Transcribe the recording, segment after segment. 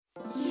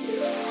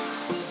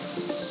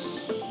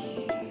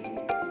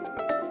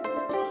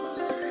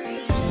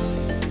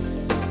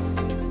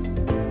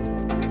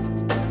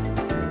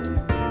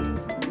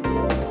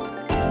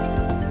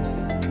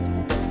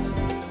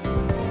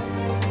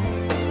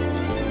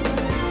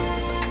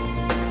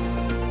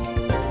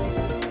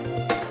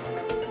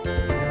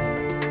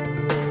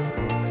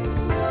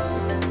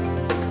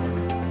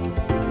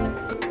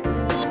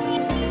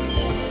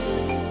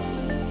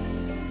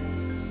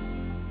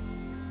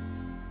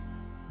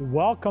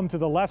Welcome to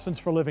the Lessons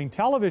for Living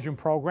television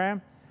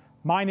program.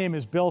 My name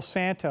is Bill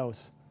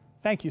Santos.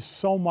 Thank you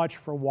so much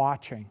for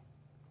watching.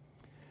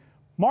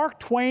 Mark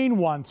Twain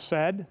once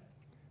said,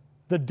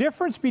 "The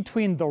difference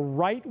between the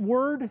right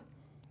word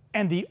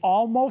and the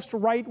almost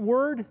right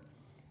word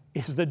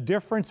is the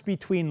difference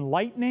between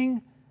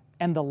lightning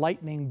and the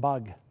lightning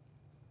bug."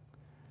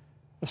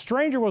 A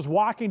stranger was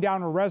walking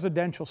down a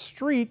residential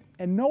street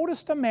and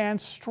noticed a man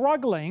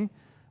struggling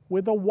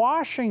with a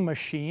washing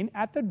machine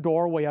at the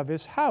doorway of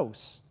his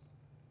house.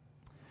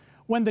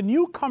 When the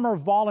newcomer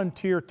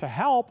volunteered to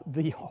help,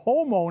 the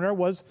homeowner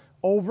was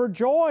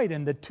overjoyed,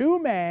 and the two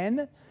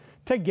men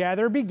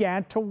together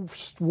began to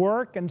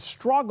work and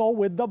struggle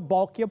with the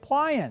bulky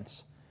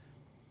appliance.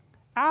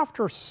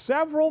 After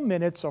several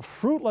minutes of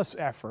fruitless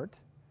effort,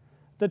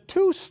 the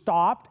two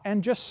stopped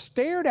and just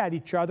stared at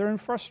each other in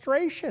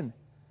frustration.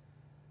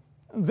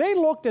 They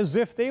looked as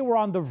if they were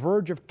on the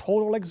verge of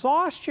total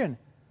exhaustion.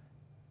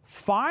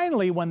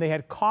 Finally, when they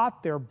had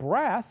caught their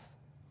breath,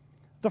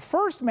 the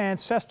first man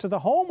says to the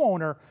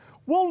homeowner,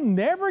 "We'll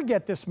never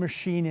get this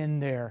machine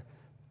in there."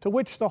 To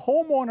which the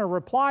homeowner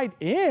replied,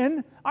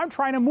 "In? I'm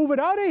trying to move it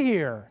out of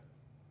here."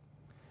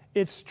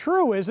 It's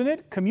true, isn't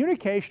it?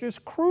 Communication is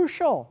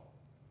crucial.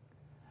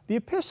 The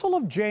Epistle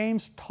of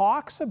James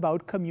talks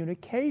about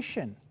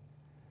communication.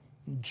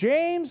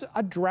 James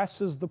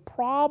addresses the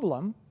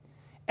problem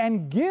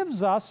and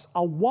gives us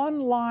a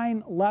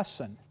one-line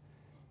lesson.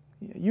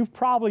 You've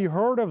probably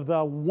heard of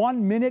the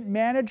 1-minute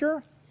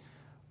manager.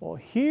 Well,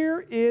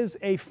 here is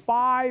a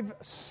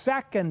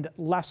 5-second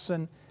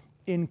lesson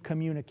in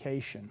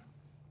communication.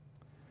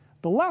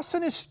 The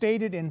lesson is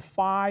stated in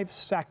 5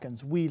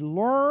 seconds. We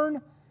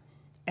learn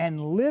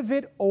and live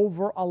it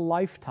over a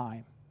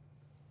lifetime.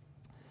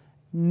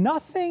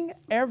 Nothing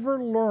ever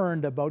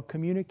learned about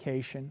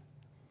communication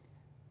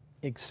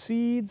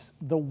exceeds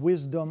the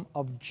wisdom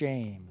of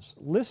James.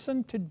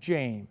 Listen to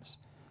James,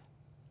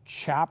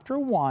 chapter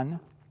 1,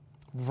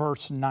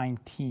 verse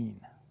 19.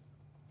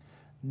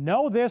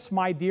 "Know this,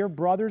 my dear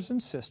brothers and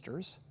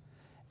sisters,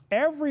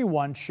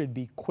 everyone should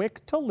be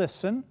quick to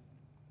listen,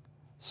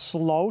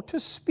 slow to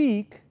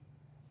speak,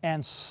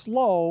 and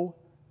slow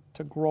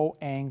to grow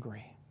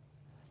angry."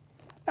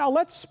 Now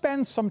let's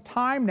spend some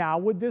time now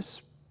with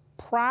this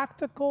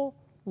practical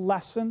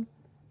lesson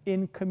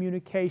in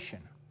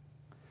communication.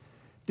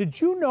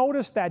 Did you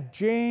notice that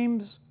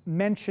James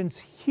mentions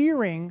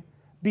hearing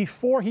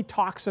before he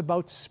talks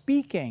about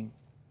speaking?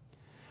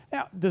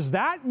 Now, does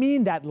that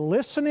mean that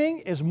listening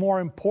is more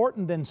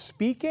important than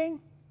speaking?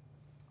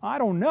 I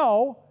don't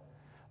know,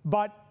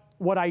 but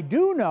what I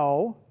do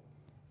know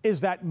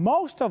is that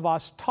most of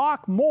us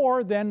talk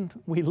more than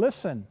we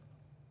listen.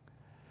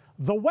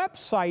 The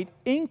website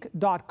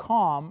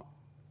Inc.com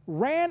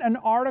ran an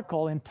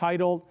article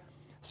entitled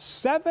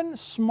 7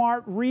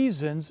 Smart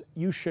Reasons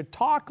You Should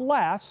Talk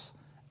Less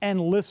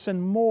and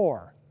Listen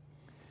More.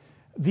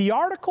 The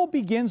article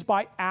begins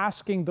by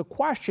asking the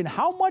question,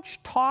 how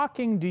much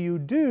talking do you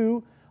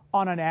do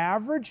on an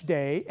average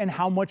day and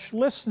how much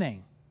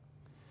listening?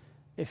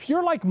 If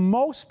you're like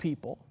most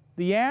people,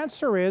 the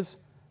answer is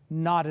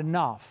not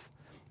enough.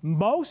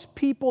 Most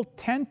people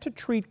tend to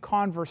treat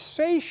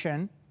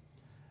conversation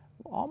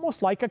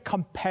almost like a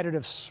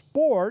competitive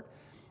sport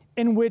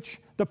in which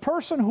the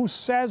person who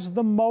says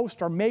the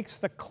most or makes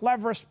the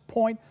cleverest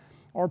point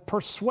or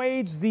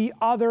persuades the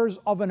others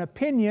of an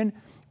opinion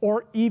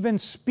or even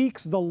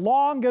speaks the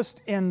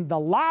longest and the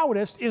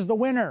loudest is the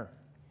winner.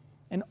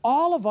 And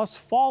all of us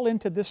fall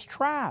into this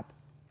trap.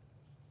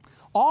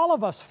 All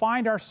of us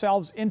find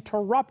ourselves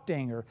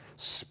interrupting or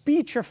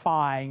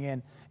speechifying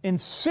and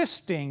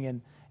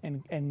insisting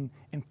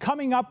and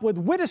coming up with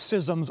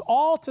witticisms,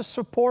 all to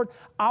support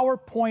our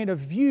point of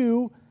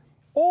view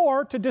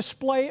or to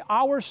display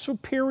our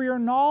superior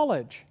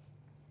knowledge.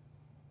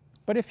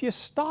 But if you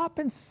stop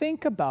and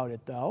think about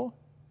it, though,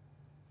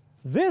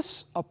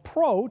 this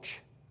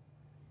approach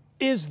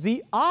is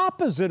the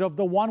opposite of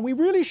the one we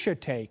really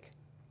should take.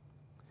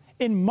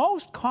 In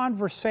most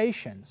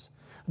conversations,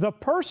 the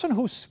person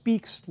who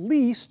speaks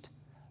least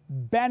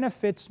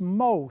benefits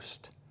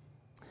most,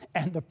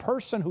 and the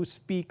person who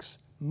speaks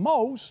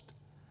most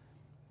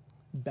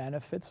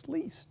benefits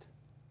least.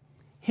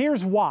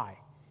 Here's why.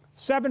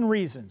 7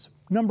 reasons.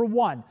 Number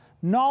 1,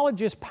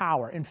 knowledge is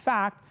power. In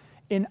fact,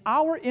 in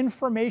our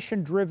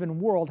information-driven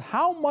world,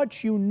 how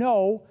much you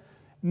know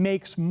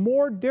makes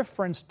more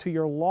difference to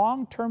your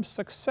long-term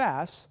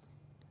success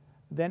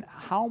than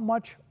how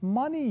much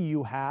money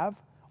you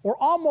have or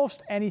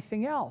almost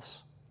anything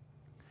else.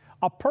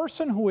 A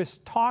person who is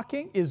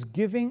talking is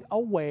giving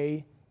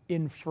away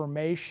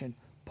information.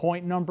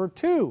 Point number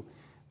 2,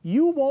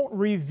 you won't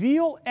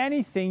reveal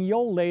anything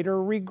you'll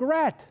later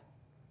regret.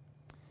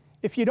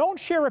 If you don't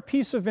share a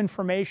piece of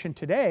information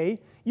today,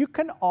 you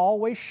can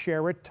always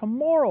share it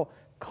tomorrow.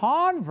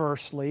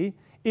 Conversely,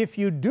 if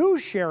you do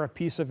share a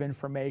piece of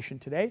information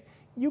today,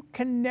 you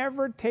can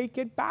never take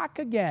it back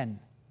again.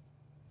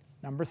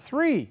 Number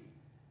 3,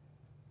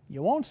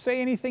 you won't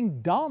say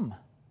anything dumb.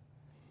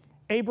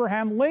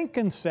 Abraham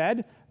Lincoln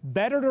said,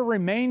 "Better to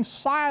remain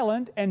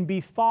silent and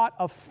be thought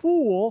a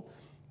fool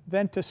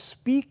than to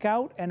speak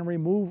out and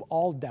remove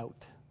all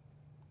doubt.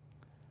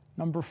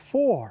 Number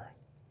 4,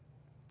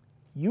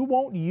 you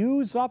won't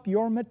use up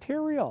your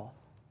material.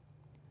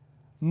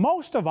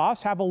 Most of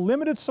us have a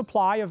limited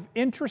supply of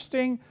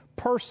interesting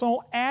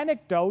personal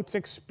anecdotes,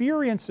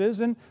 experiences,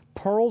 and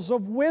pearls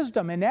of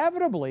wisdom.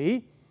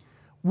 Inevitably,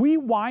 we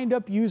wind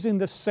up using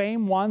the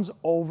same ones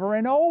over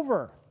and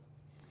over.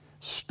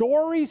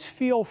 Stories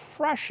feel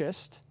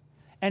freshest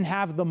and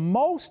have the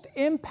most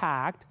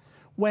impact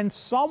when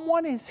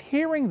someone is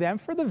hearing them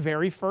for the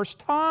very first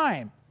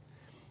time.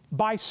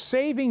 By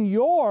saving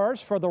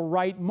yours for the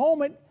right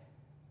moment,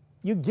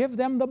 you give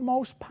them the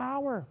most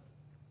power.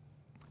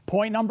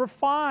 Point number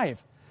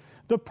 5,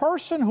 the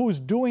person who's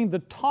doing the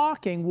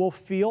talking will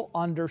feel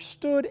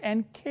understood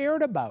and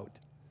cared about.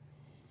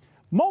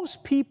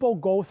 Most people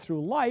go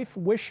through life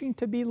wishing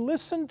to be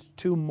listened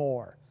to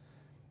more.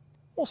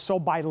 Well, so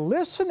by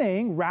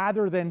listening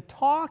rather than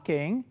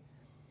talking,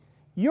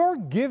 you're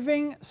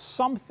giving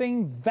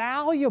something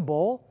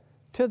valuable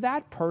to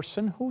that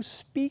person who's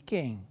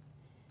speaking.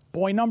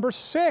 Point number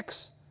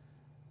 6,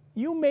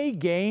 you may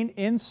gain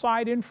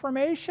inside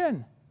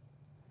information.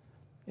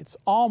 It's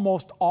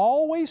almost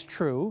always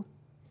true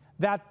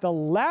that the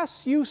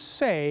less you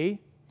say,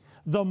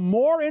 the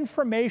more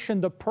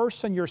information the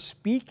person you're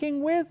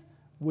speaking with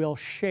will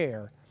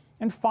share.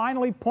 And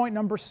finally, point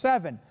number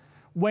 7,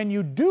 when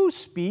you do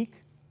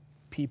speak,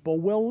 people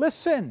will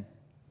listen.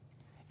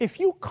 If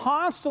you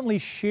constantly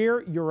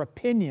share your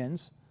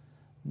opinions,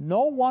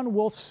 no one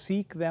will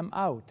seek them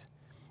out.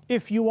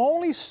 If you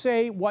only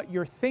say what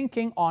you're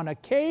thinking on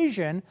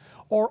occasion,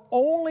 or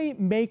only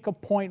make a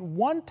point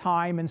one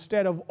time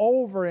instead of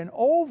over and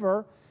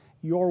over,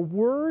 your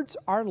words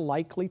are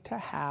likely to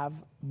have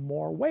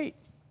more weight.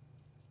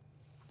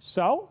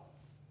 So,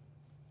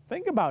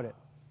 think about it.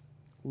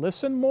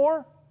 Listen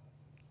more,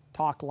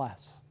 talk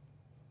less.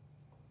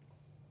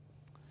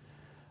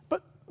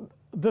 But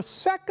the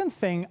second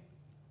thing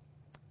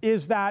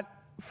is that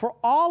for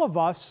all of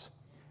us,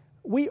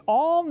 we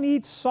all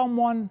need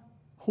someone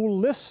who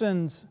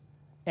listens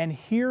and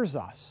hears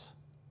us.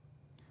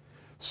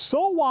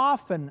 So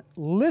often,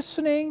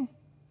 listening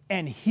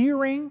and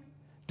hearing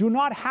do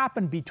not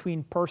happen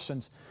between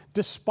persons,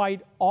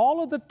 despite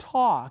all of the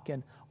talk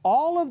and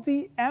all of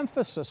the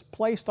emphasis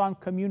placed on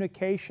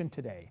communication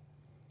today.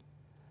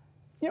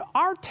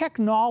 Our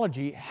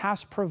technology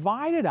has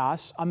provided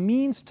us a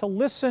means to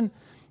listen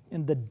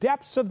in the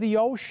depths of the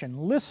ocean,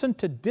 listen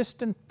to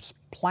distant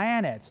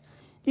planets,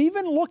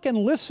 even look and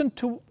listen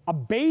to a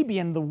baby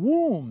in the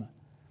womb.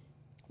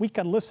 We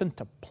can listen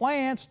to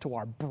plants, to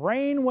our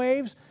brain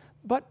waves,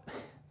 but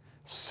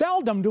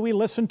seldom do we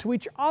listen to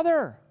each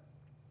other.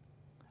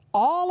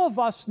 All of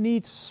us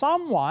need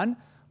someone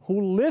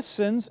who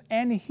listens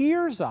and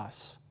hears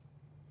us.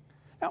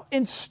 Now,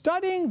 in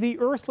studying the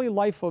earthly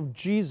life of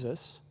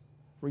Jesus,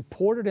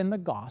 reported in the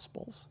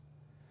Gospels,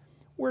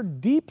 we're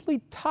deeply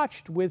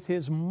touched with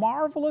his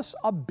marvelous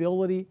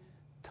ability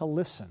to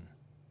listen.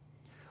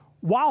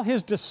 While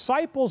his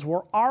disciples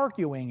were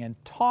arguing and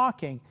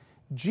talking,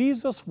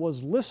 Jesus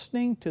was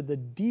listening to the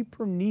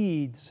deeper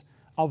needs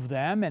of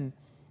them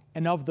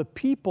and of the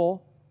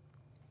people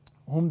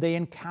whom they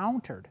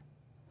encountered.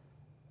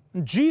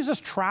 Jesus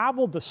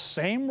traveled the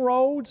same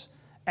roads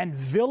and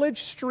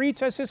village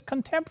streets as his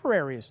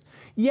contemporaries,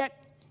 yet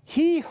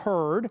he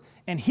heard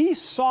and he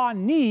saw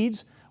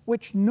needs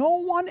which no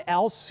one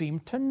else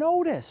seemed to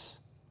notice.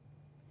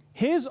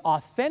 His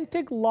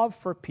authentic love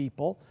for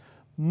people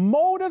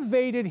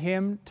motivated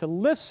him to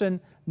listen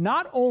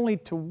not only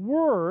to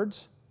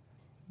words,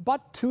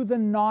 but to the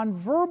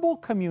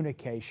nonverbal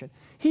communication.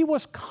 He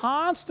was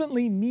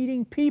constantly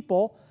meeting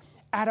people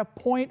at a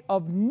point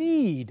of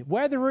need,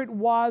 whether it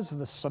was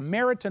the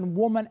Samaritan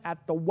woman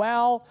at the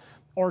well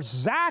or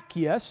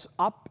Zacchaeus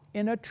up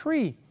in a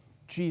tree.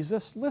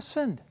 Jesus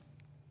listened.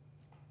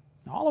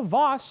 All of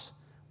us,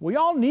 we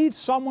all need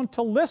someone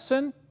to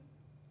listen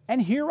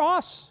and hear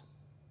us.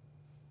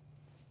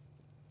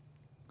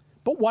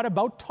 But what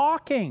about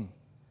talking?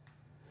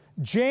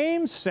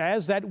 James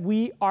says that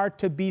we are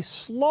to be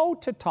slow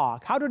to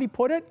talk. How did he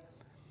put it?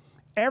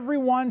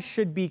 Everyone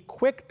should be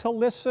quick to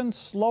listen,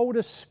 slow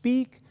to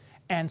speak,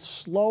 and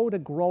slow to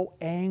grow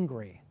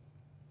angry.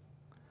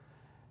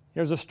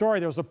 There's a story.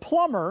 There was a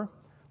plumber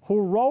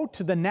who wrote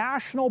to the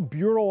National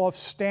Bureau of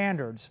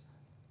Standards.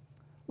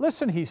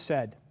 Listen, he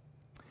said,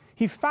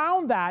 he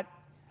found that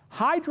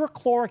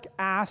hydrochloric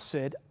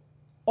acid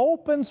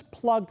opens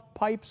plugged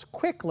pipes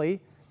quickly,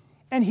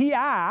 and he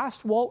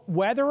asked,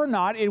 whether or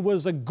not it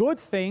was a good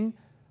thing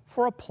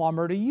for a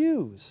plumber to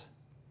use.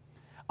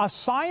 A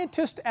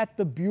scientist at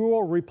the Bureau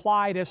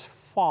replied as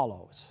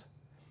follows: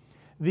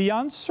 the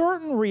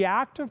uncertain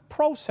reactive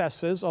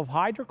processes of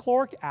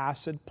hydrochloric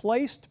acid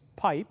placed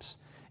pipes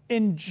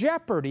in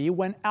jeopardy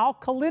when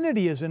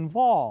alkalinity is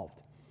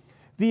involved.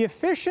 The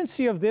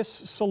efficiency of this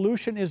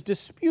solution is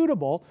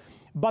disputable,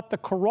 but the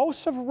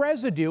corrosive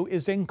residue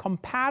is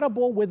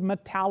incompatible with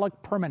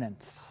metallic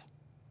permanence.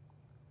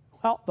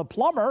 Well, the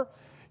plumber,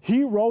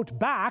 he wrote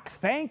back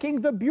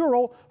thanking the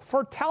Bureau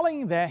for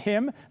telling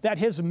him that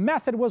his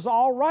method was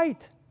all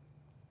right.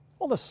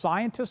 Well, the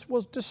scientist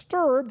was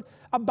disturbed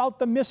about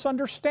the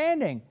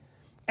misunderstanding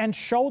and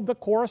showed the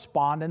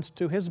correspondence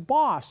to his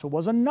boss, who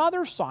was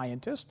another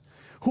scientist,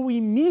 who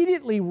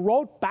immediately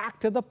wrote back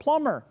to the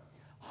plumber,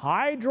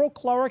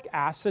 hydrochloric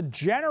acid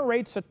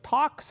generates a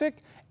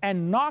toxic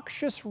and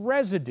noxious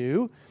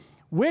residue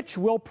which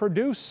will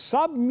produce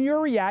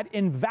submuriate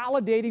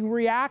invalidating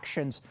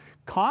reactions.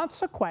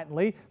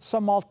 Consequently,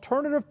 some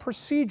alternative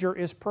procedure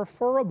is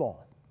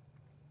preferable.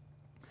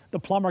 The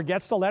plumber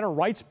gets the letter,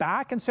 writes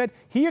back, and said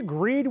he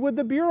agreed with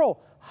the Bureau.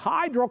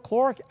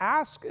 Hydrochloric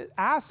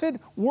acid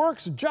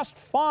works just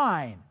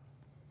fine.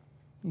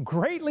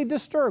 Greatly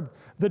disturbed,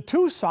 the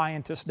two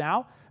scientists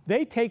now,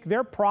 they take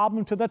their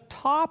problem to the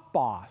top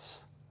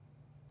boss.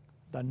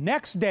 The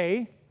next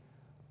day,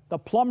 the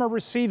plumber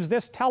receives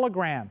this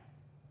telegram.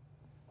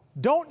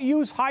 Don't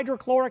use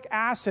hydrochloric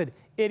acid.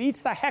 It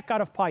eats the heck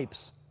out of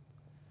pipes.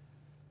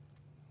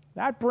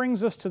 That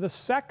brings us to the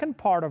second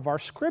part of our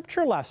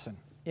scripture lesson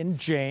in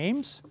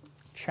James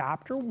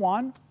chapter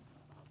 1,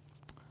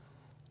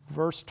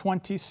 verse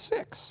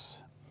 26.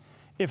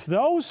 If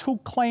those who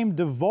claim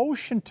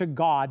devotion to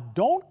God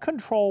don't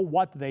control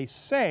what they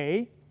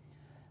say,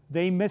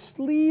 they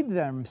mislead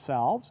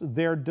themselves.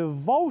 Their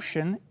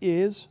devotion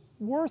is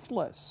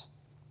worthless.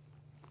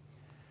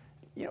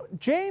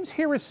 James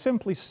here is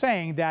simply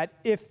saying that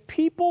if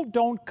people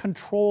don't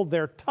control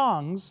their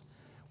tongues,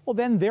 well,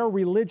 then their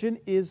religion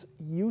is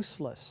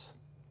useless.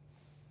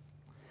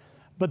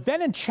 But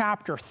then in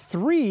chapter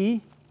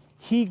 3,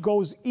 he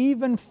goes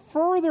even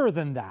further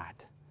than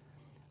that.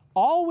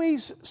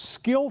 Always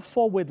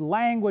skillful with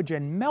language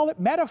and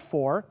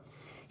metaphor,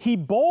 he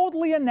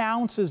boldly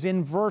announces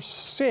in verse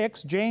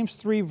 6, James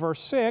 3,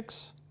 verse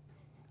 6,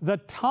 the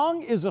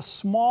tongue is a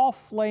small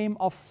flame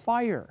of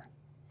fire.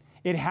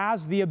 It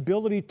has the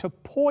ability to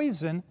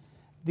poison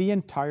the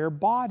entire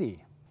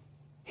body.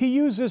 He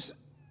uses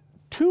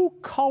two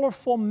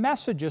colorful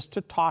messages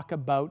to talk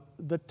about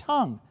the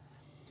tongue.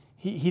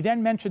 He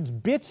then mentions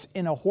bits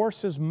in a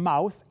horse's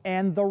mouth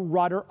and the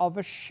rudder of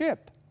a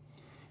ship.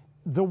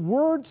 The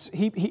words,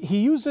 he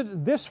uses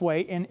it this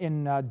way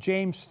in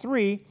James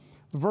 3,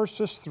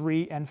 verses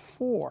 3 and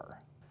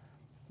 4.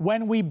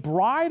 When we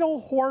bridle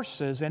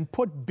horses and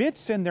put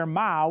bits in their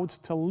mouths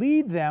to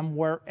lead them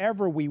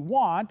wherever we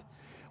want,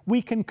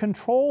 we can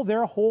control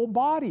their whole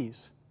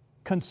bodies.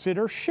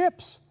 Consider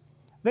ships.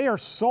 They are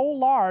so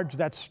large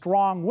that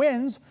strong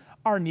winds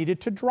are needed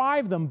to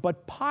drive them,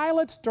 but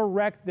pilots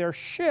direct their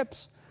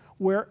ships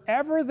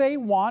wherever they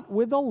want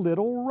with a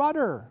little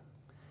rudder.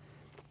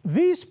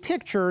 These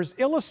pictures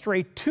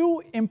illustrate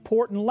two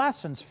important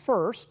lessons.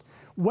 First,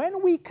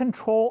 when we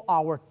control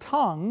our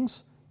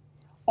tongues,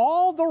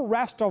 all the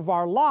rest of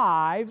our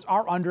lives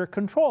are under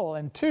control.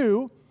 And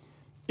two,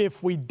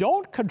 if we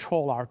don't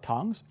control our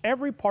tongues,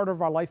 every part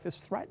of our life is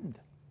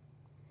threatened.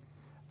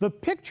 The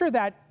picture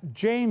that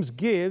James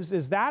gives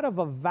is that of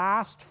a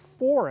vast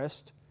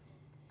forest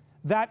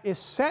that is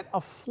set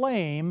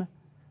aflame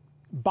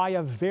by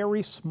a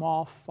very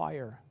small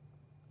fire.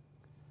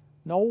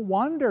 No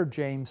wonder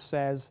James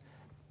says,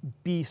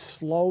 be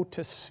slow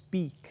to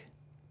speak.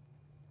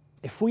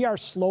 If we are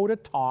slow to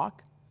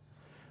talk,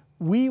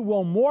 we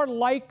are more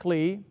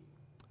likely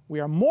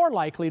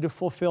to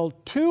fulfill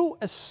two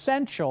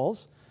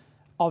essentials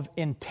of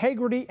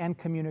integrity and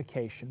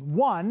communication.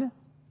 One,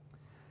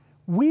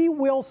 we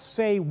will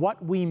say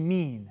what we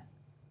mean.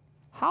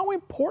 How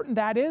important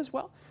that is?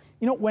 Well,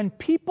 when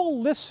people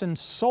listen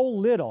so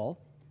little,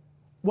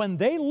 when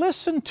they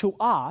listen to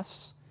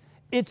us,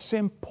 it's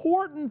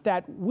important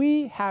that what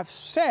we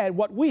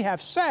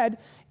have said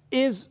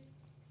is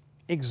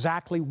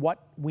exactly what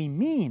we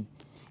mean.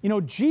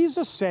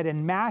 Jesus said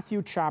in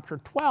Matthew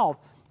chapter 12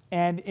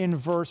 and in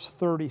verse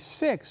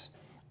 36,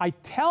 I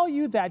tell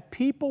you that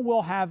people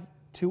will have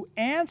to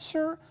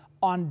answer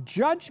on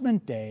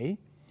Judgment Day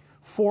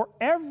for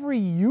every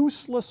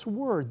useless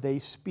word they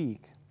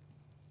speak.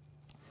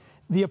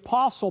 The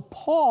Apostle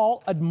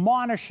Paul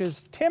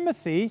admonishes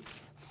Timothy,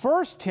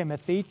 1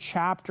 Timothy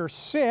chapter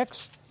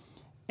 6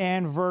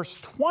 and verse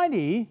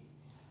 20,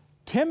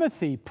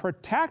 Timothy,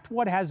 protect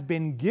what has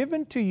been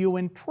given to you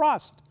in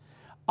trust.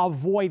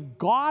 Avoid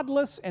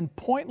godless and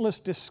pointless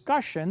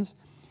discussions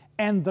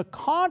and the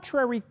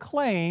contrary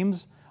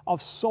claims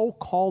of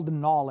so-called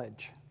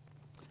knowledge.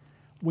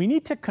 We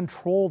need to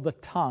control the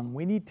tongue.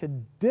 We need to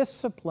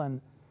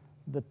discipline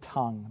the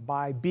tongue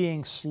by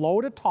being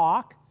slow to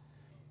talk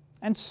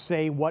and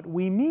say what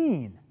we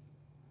mean.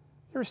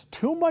 There's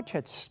too much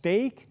at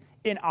stake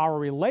in our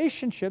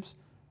relationships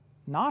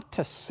not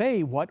to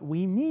say what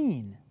we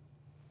mean.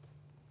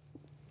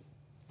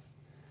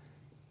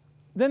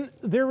 Then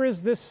there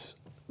is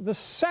the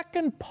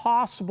second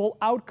possible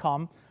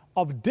outcome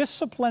of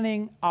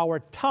disciplining our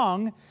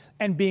tongue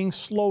and being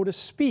slow to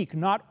speak.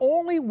 Not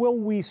only will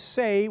we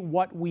say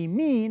what we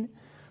mean,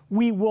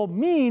 we will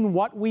mean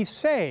what we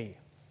say.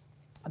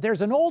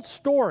 There's an old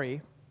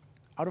story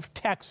out of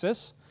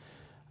Texas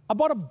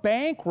about a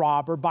bank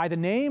robber by the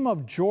name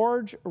of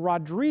George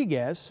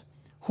Rodriguez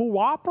who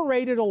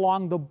operated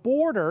along the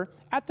border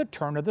at the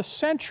turn of the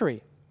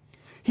century.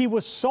 He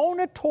was so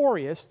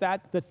notorious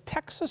that the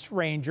Texas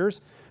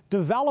Rangers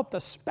developed a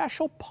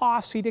special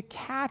posse to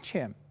catch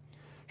him.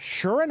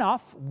 Sure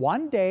enough,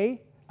 one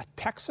day, a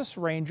Texas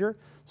Ranger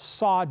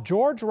saw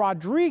George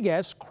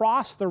Rodriguez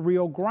cross the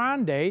Rio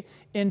Grande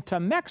into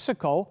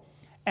Mexico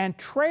and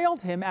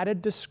trailed him at a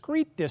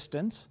discreet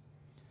distance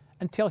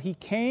until he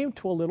came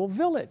to a little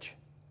village.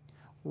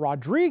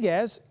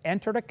 Rodriguez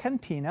entered a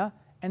cantina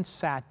and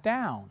sat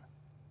down.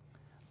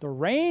 The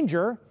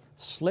ranger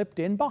slipped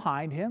in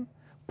behind him,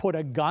 put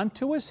a gun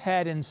to his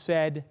head, and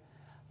said,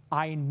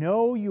 "I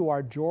know you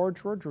are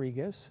George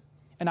Rodriguez,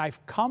 and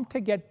I've come to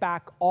get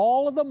back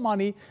all of the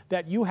money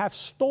that you have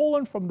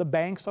stolen from the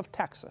banks of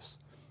Texas.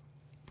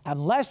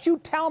 Unless you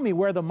tell me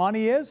where the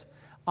money is,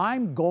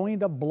 I'm going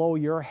to blow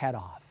your head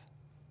off."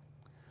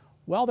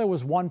 Well, there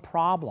was one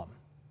problem.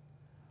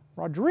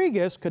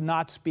 Rodriguez could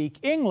not speak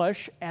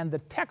English, and the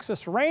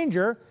Texas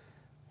Ranger,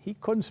 he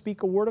couldn't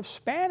speak a word of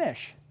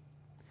Spanish.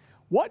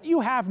 What you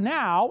have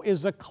now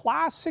is a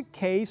classic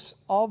case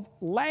of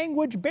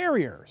language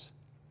barriers.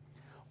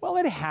 Well,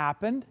 it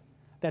happened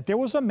that there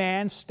was a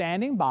man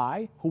standing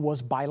by who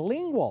was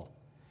bilingual.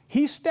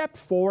 He stepped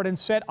forward and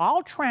said,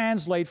 "I'll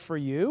translate for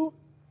you."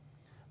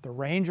 The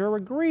ranger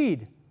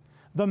agreed.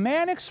 The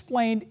man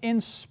explained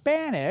in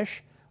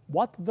Spanish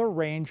what the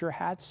ranger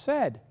had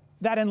said,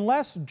 that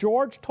unless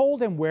George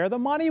told him where the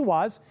money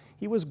was,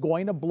 he was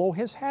going to blow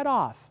his head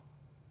off.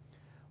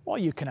 Well,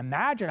 you can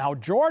imagine how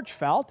George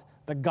felt,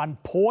 the gun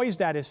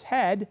poised at his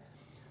head.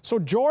 So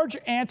George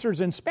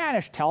answers in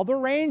Spanish, "Tell the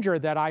ranger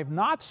that I've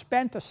not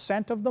spent a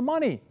cent of the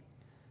money.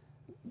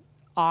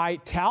 I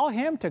tell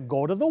him to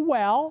go to the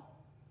well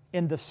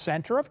in the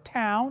center of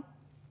town,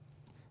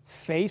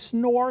 face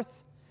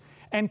north,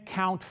 and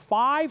count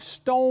 5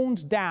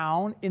 stones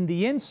down in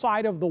the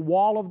inside of the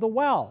wall of the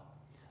well.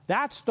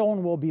 That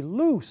stone will be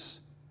loose.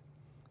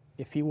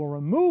 If he will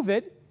remove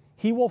it,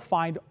 he will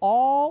find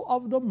all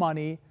of the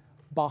money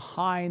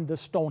behind the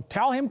stone.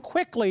 Tell him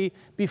quickly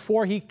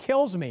before he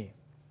kills me."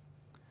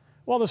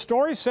 Well, the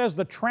story says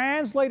the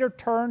translator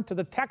turned to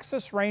the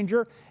Texas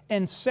Ranger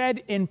and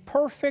said in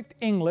perfect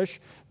English,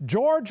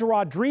 "George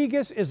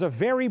Rodriguez is a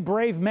very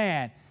brave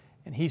man,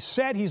 and he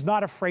said he's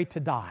not afraid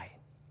to die."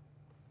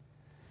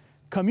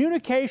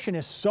 Communication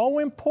is so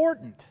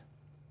important,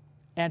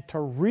 and to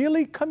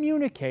really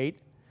communicate,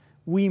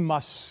 we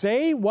must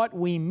say what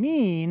we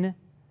mean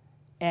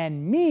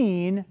and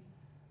mean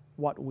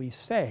what we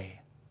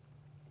say.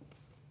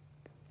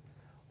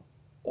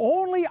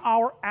 Only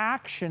our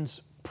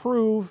actions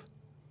prove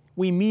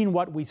we mean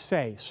what we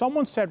say.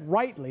 Someone said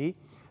rightly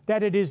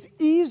that it is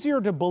easier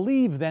to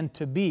believe than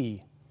to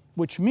be,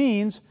 which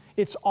means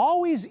it's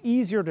always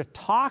easier to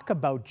talk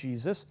about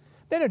Jesus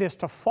than it is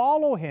to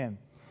follow him.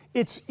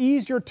 It's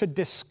easier to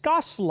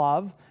discuss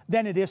love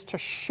than it is to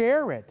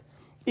share it.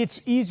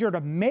 It's easier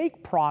to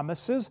make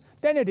promises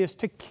than it is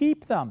to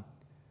keep them.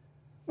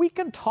 We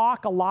can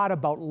talk a lot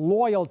about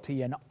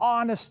loyalty and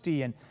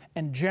honesty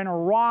and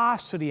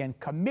generosity and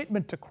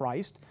commitment to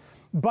Christ,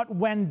 but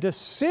when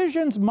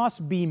decisions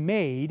must be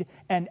made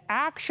and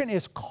action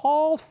is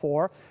called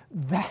for,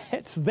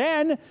 it's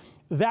then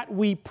that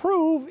we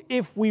prove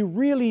if we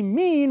really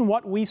mean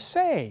what we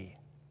say.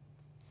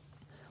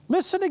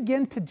 Listen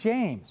again to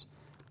James,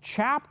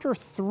 chapter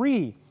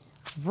 3,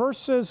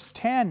 verses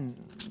 10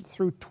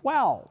 through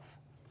 12.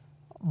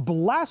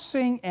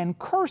 Blessing and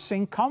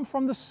cursing come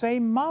from the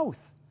same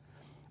mouth.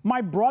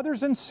 My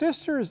brothers and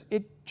sisters,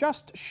 it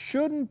just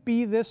shouldn't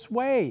be this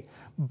way.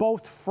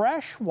 Both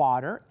fresh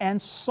water and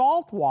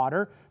salt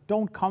water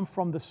don't come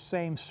from the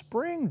same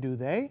spring, do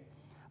they?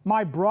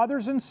 My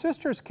brothers and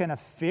sisters, can a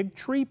fig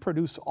tree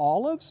produce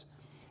olives?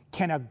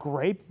 Can a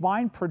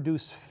grapevine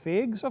produce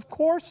figs? Of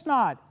course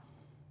not.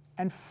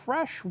 And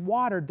fresh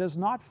water does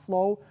not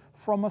flow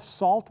from a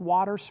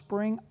saltwater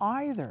spring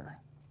either.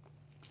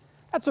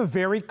 That's a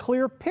very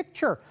clear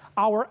picture.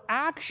 Our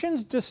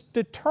actions just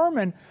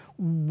determine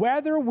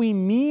whether we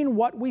mean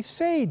what we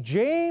say.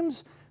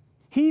 James,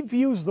 he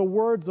views the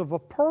words of a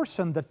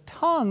person, the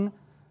tongue,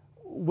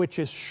 which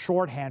is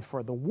shorthand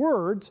for the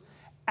words,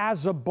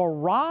 as a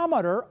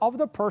barometer of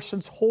the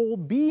person's whole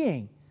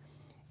being.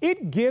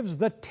 It gives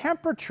the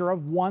temperature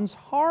of one's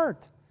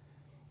heart.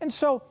 And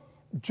so,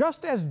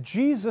 just as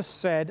Jesus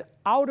said,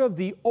 out of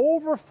the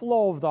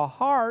overflow of the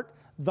heart,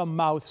 the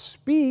mouth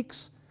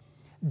speaks,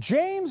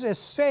 James is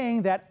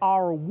saying that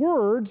our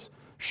words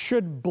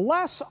should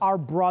bless our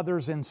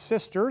brothers and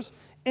sisters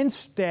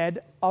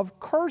instead of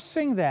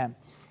cursing them.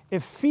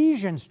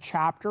 Ephesians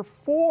chapter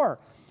 4,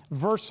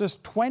 verses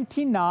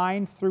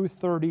 29 through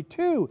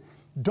 32.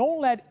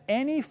 Don't let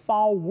any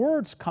foul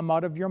words come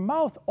out of your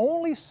mouth.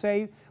 Only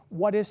say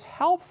what is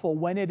helpful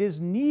when it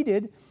is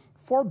needed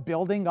for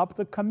building up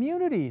the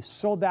community,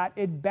 so that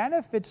it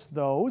benefits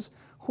those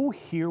who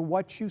hear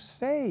what you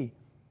say.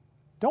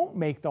 Don't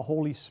make the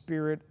Holy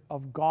Spirit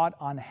of God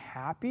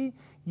unhappy.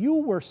 You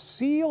were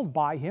sealed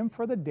by Him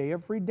for the day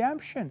of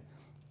redemption.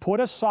 Put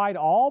aside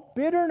all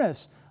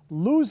bitterness,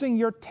 losing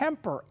your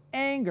temper,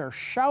 anger,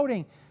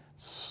 shouting,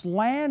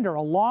 slander,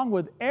 along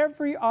with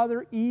every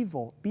other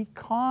evil. Be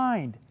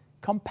kind,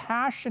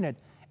 compassionate,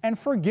 and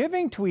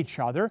forgiving to each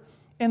other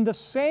in the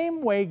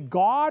same way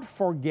God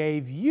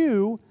forgave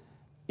you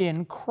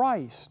in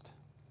Christ.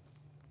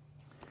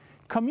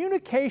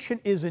 Communication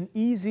isn't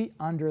easy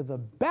under the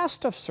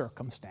best of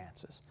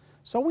circumstances,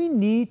 so we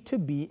need to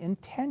be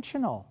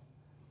intentional.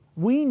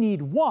 We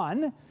need,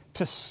 one,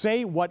 to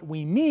say what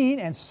we mean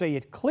and say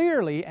it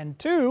clearly, and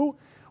two,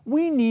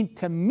 we need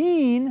to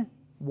mean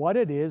what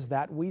it is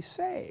that we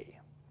say.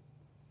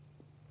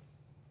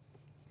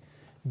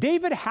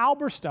 David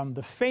Halberstam,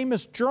 the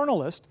famous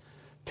journalist,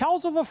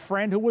 tells of a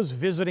friend who was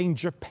visiting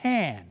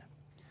Japan.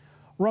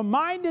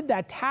 Reminded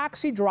that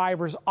taxi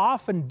drivers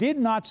often did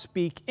not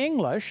speak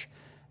English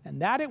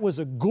and that it was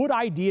a good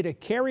idea to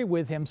carry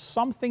with him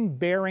something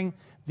bearing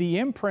the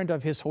imprint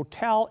of his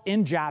hotel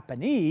in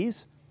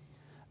Japanese,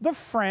 the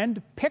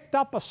friend picked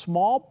up a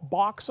small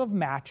box of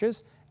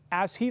matches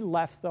as he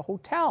left the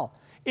hotel.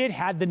 It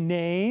had the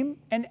name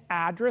and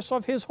address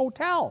of his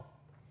hotel.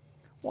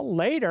 Well,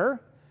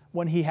 later,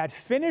 when he had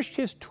finished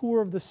his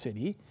tour of the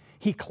city,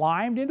 he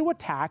climbed into a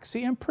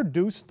taxi and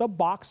produced the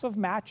box of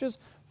matches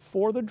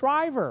for the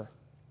driver,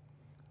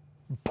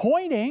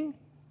 pointing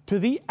to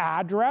the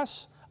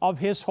address of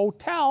his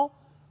hotel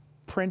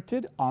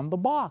printed on the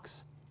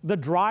box. The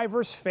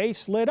driver's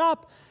face lit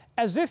up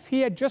as if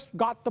he had just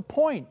got the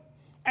point,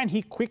 and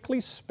he quickly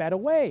sped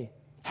away.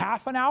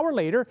 Half an hour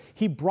later,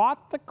 he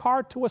brought the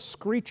car to a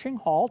screeching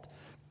halt,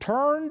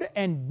 turned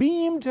and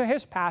beamed to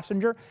his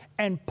passenger,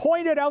 and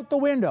pointed out the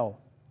window.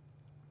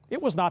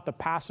 It was not the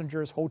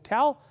passenger's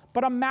hotel,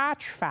 but a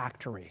match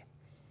factory.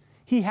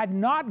 He had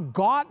not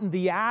gotten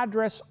the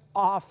address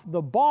off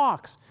the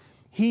box.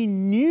 He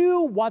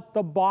knew what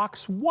the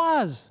box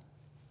was: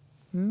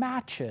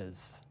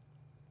 matches.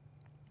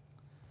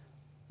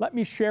 Let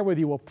me share with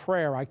you a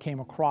prayer I came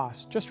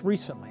across just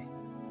recently,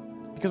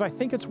 because I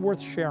think it's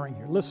worth sharing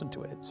here. Listen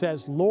to it. It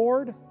says,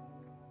 "Lord,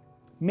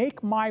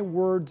 make my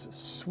words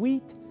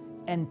sweet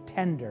and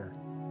tender,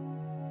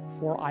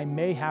 for I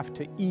may have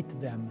to eat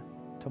them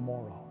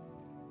tomorrow."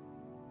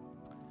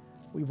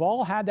 We've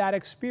all had that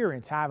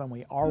experience, haven't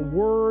we? Our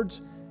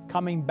words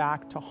coming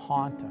back to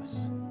haunt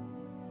us.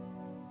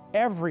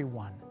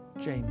 Everyone,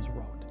 James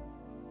wrote,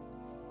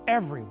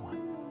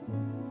 everyone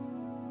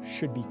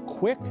should be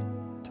quick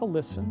to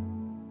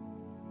listen,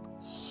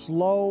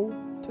 slow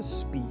to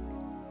speak,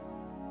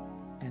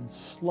 and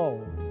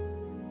slow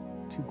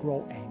to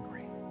grow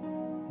angry.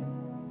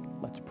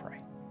 Let's pray.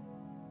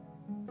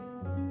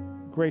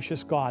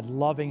 Gracious God,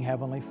 loving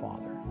Heavenly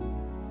Father,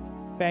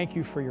 thank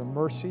you for your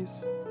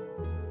mercies,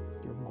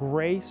 your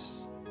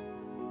grace,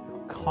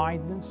 your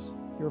kindness,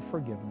 your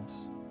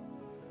forgiveness.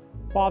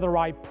 Father,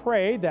 I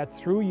pray that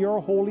through your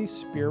Holy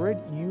Spirit,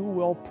 you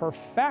will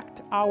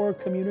perfect our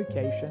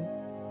communication,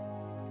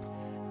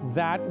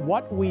 that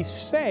what we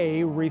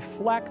say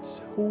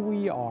reflects who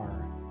we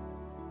are,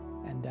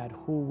 and that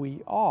who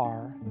we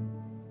are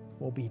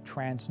will be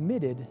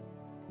transmitted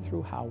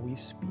through how we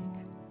speak.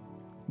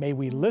 May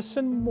we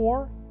listen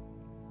more,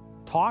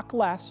 talk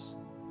less,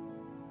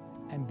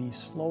 and be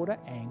slow to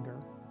anger.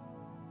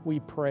 We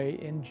pray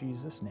in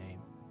Jesus'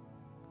 name.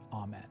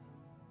 Amen.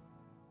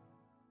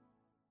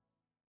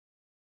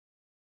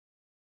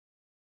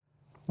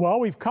 Well,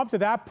 we've come to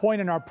that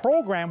point in our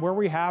program where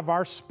we have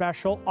our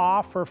special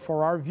offer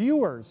for our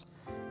viewers.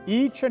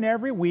 Each and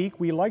every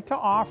week, we like to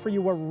offer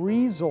you a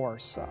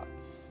resource,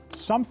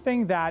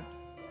 something that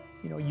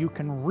you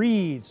can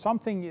read,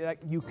 something that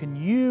you can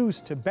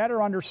use to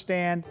better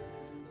understand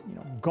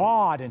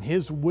God and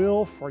His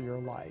will for your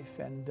life.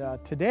 And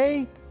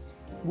today,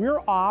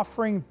 we're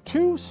offering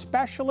 2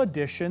 special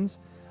editions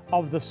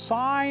of the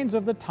Signs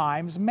of the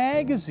Times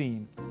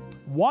magazine.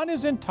 One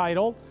is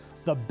entitled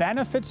The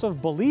Benefits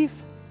of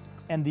Belief,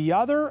 and the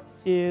other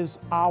is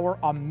Our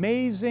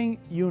Amazing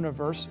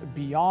Universe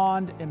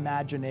Beyond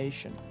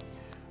Imagination.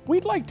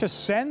 We'd like to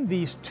send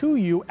these to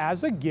you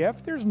as a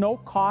gift. There's no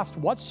cost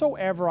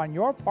whatsoever on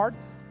your part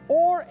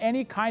or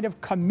any kind of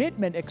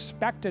commitment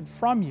expected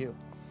from you.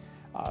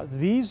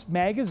 These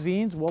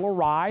magazines will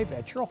arrive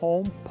at your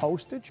home,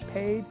 postage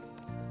paid.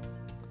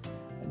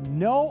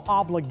 No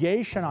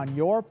obligation on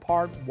your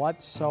part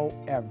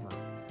whatsoever.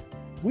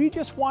 We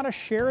just want to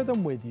share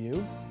them with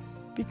you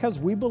because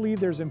we believe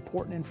there's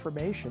important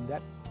information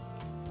that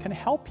can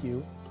help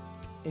you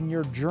in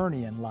your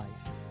journey in life.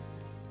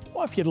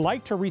 Well, if you'd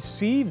like to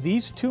receive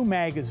these 2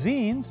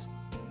 magazines,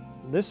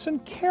 listen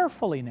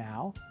carefully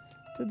now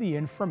to the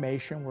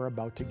information we're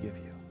about to give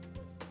you.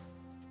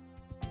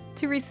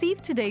 To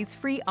receive today's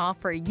free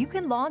offer, you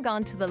can log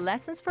on to the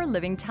Lessons for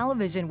Living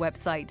television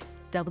website,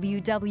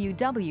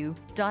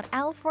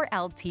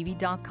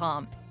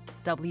 www.l4ltv.com,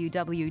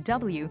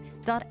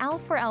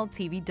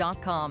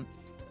 www.l4ltv.com.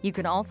 You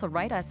can also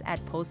write us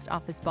at Post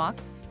Office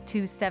Box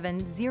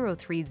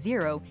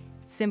 27030,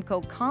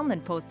 Simcoe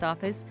Conlon Post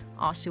Office,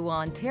 Oshawa,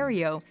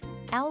 Ontario,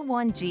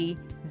 L1G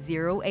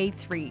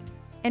 0A3,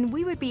 and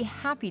we would be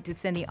happy to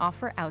send the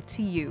offer out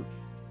to you.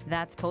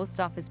 That's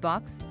Post Office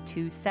Box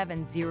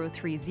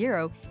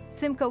 27030,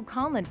 Simcoe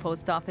Conlon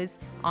Post Office,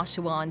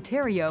 Oshawa,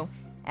 Ontario,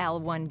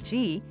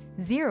 L1G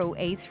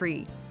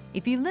 0A3.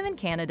 If you live in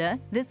Canada,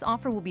 this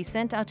offer will be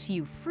sent out to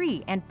you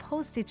free and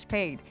postage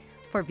paid.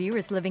 For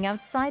viewers living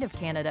outside of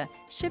Canada,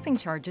 shipping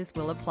charges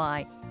will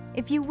apply.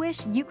 If you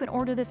wish, you can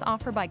order this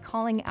offer by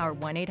calling our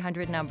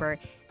 1-800 number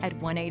at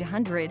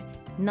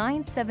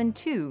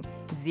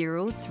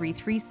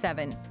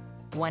 1-800-972-0337.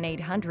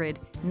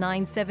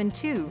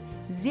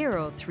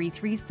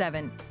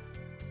 1-800-972-0337.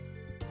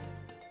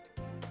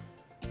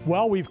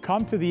 Well, we've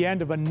come to the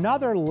end of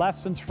another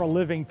Lessons for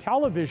Living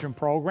television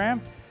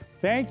program.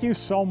 Thank you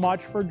so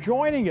much for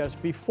joining us.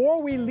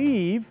 Before we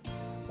leave, I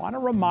want to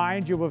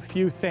remind you of a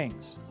few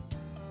things.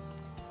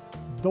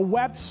 The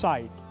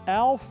website,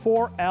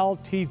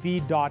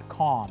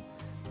 l4ltv.com.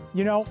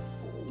 You know,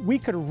 we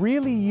could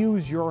really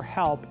use your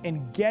help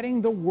in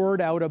getting the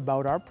word out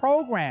about our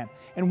program.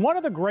 And one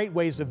of the great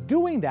ways of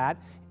doing that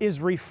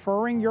is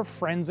referring your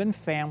friends and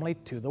family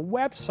to the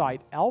website,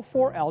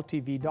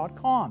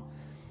 l4ltv.com.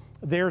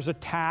 There's a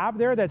tab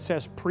there that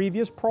says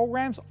previous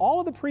programs. All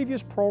of the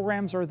previous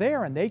programs are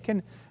there, and they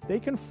can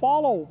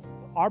follow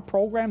our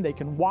program. They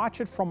can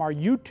watch it from our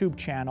YouTube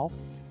channel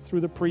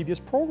through the previous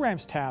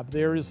programs tab.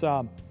 There is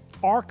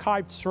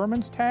archived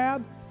sermons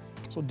tab,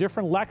 so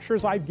different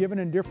lectures I've given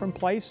in different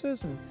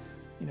places, and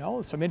you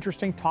know, some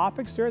interesting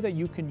topics there that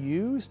you can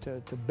use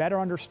to better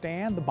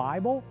understand the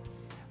Bible.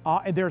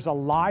 And there's a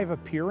live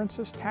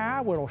appearances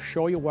tab where it'll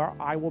show you where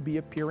I will be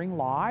appearing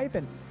live.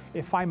 And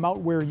if I'm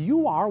out where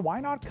you are, why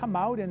not come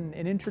out and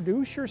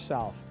introduce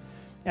yourself?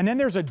 And then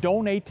there's a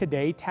Donate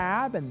Today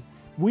tab, and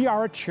we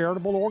are a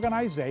charitable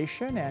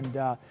organization,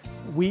 and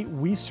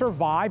we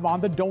survive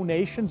on the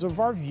donations of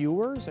our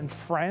viewers and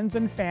friends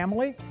and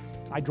family.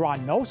 I draw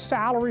no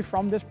salary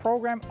from this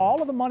program.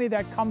 All of the money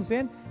that comes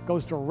in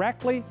goes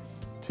directly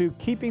to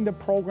keeping the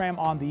program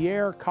on the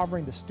air,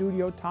 covering the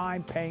studio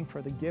time, paying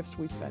for the gifts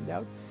we send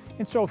out.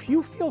 And so if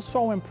you feel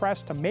so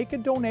impressed to make a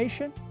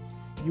donation,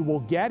 you will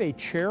get a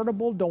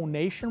charitable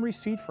donation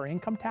receipt for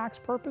income tax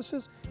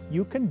purposes.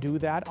 You can do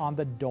that on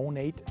the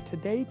Donate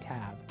Today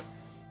tab.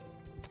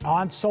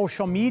 On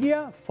social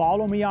media,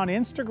 follow me on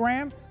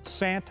Instagram,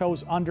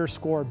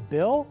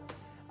 Santos_Bill.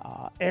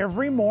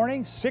 Every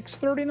morning,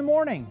 6:30 in the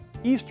morning,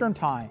 Eastern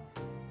Time,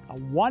 a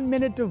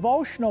 1-minute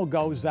devotional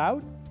goes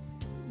out,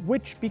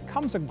 which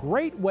becomes a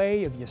great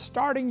way of you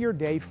starting your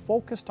day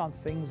focused on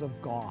things of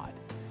God.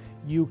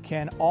 You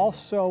can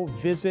also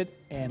visit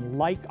and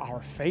like our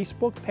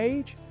Facebook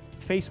page,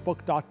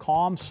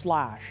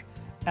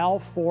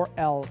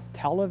 facebook.com/L4L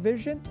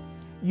Television.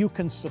 You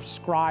can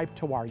subscribe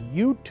to our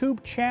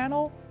YouTube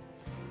channel.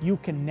 You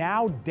can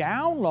now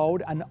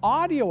download an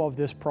audio of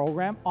this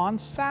program on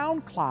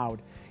SoundCloud.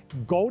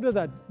 Go to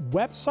the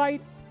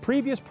website,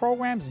 previous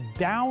programs,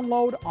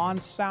 download on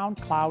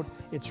SoundCloud.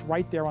 It's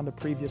right there on the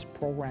previous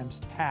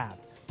programs tab.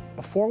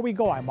 Before we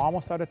go, I'm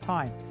almost out of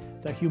time.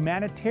 The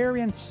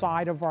humanitarian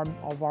side of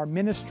our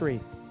ministry,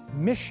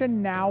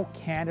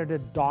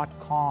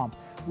 missionnowcanada.com.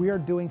 We are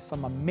doing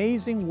some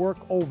amazing work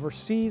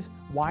overseas.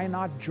 Why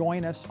not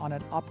join us on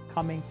an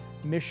upcoming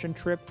mission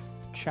trip?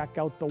 Check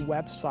out the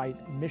website,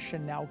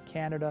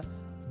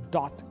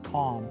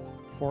 missionnowcanada.com,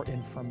 for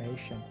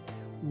information.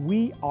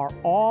 We are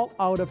all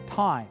out of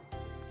time.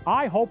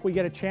 I hope we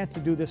get a chance to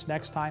do this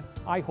next time.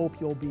 I hope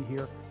you'll be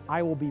here.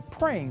 I will be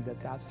praying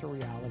that that's the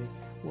reality.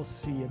 We'll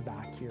see you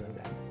back here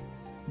then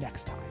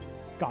next time.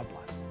 God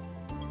bless.